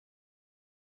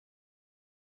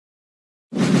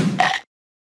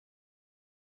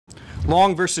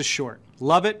Long versus short.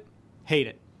 Love it, hate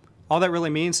it. All that really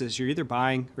means is you're either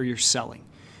buying or you're selling.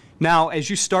 Now, as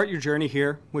you start your journey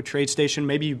here with TradeStation,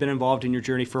 maybe you've been involved in your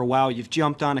journey for a while, you've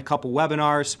jumped on a couple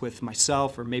webinars with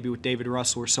myself or maybe with David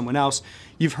Russell or someone else,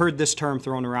 you've heard this term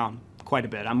thrown around quite a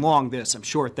bit. I'm long this, I'm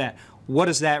short that. What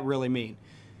does that really mean?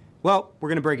 Well, we're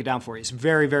going to break it down for you. It's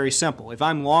very, very simple. If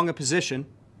I'm long a position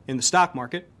in the stock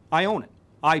market, I own it.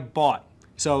 I bought.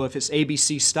 So if it's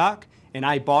ABC stock and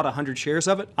I bought 100 shares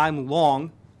of it, I'm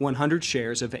long 100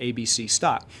 shares of ABC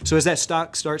stock. So as that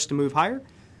stock starts to move higher,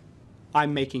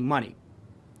 I'm making money.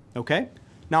 Okay?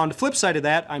 Now on the flip side of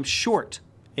that, I'm short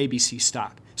ABC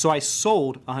stock. So I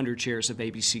sold 100 shares of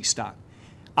ABC stock.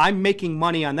 I'm making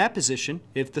money on that position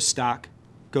if the stock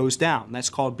goes down. That's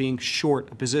called being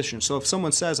short a position. So if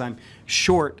someone says I'm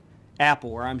short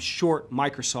Apple or I'm short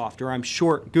Microsoft or I'm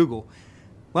short Google,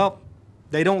 well,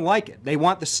 they don't like it. They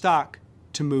want the stock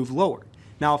to move lower.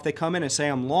 Now if they come in and say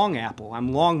I'm long Apple,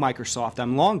 I'm long Microsoft,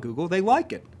 I'm long Google, they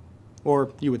like it.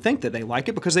 Or you would think that they like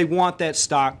it because they want that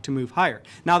stock to move higher.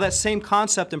 Now that same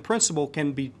concept and principle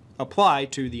can be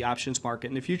applied to the options market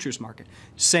and the futures market.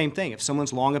 Same thing. If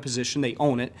someone's long a position, they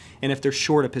own it. And if they're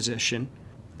short a position,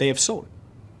 they have sold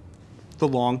it. The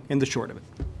long and the short of it.